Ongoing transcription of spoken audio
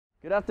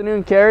Good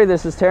afternoon, Kerry.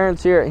 This is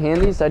Terrance here at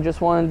Handy's. I just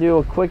want to do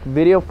a quick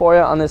video for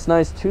you on this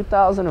nice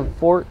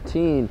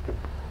 2014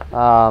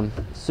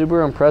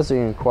 Subaru Impreza you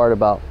inquired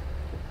about.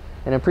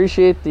 And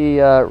appreciate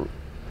the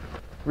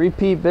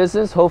repeat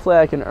business. Hopefully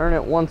I can earn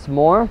it once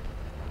more.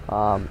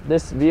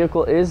 This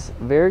vehicle is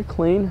very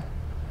clean,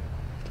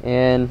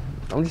 and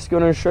I'm just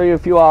going to show you a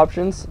few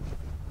options.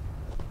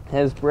 It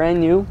has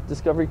brand new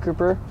Discovery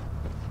Cooper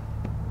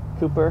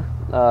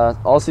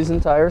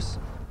all-season tires,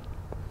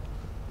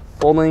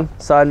 folding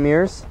side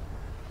mirrors,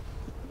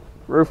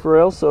 roof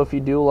rails, so if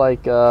you do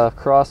like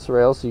cross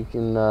rails, you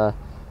can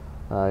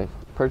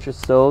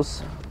purchase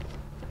those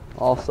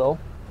also.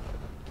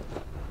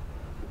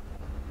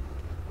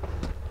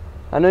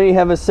 I know you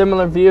have a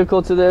similar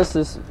vehicle to this.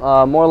 This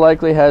more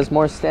likely has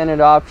more standard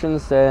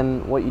options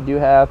than what you do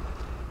have.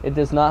 It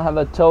does not have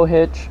a tow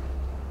hitch.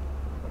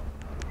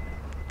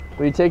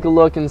 When you take a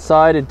look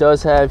inside, it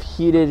does have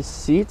heated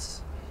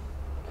seats,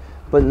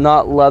 but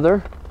not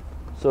leather.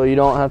 So you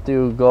don't have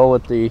to go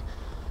with the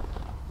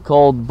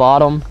cold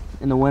bottom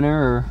in the winter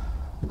or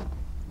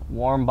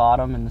warm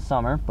bottom in the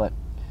summer. But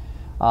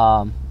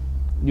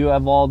you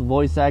have all the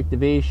voice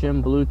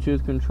activation,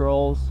 Bluetooth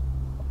controls.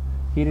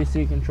 Heated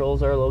seat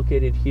controls are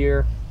located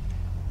here.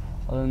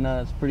 Other than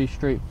that, it's pretty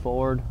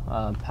straightforward.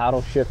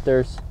 Paddle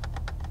shifters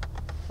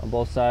on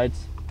both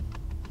sides.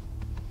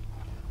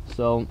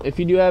 So if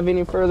you do have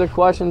any further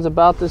questions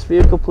about this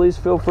vehicle, please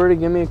feel free to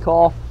give me a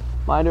call.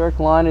 My direct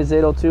line is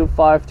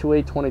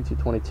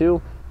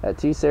 802-528-2222 at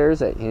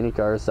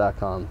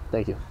tsayers@handycars.com.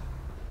 Thank you.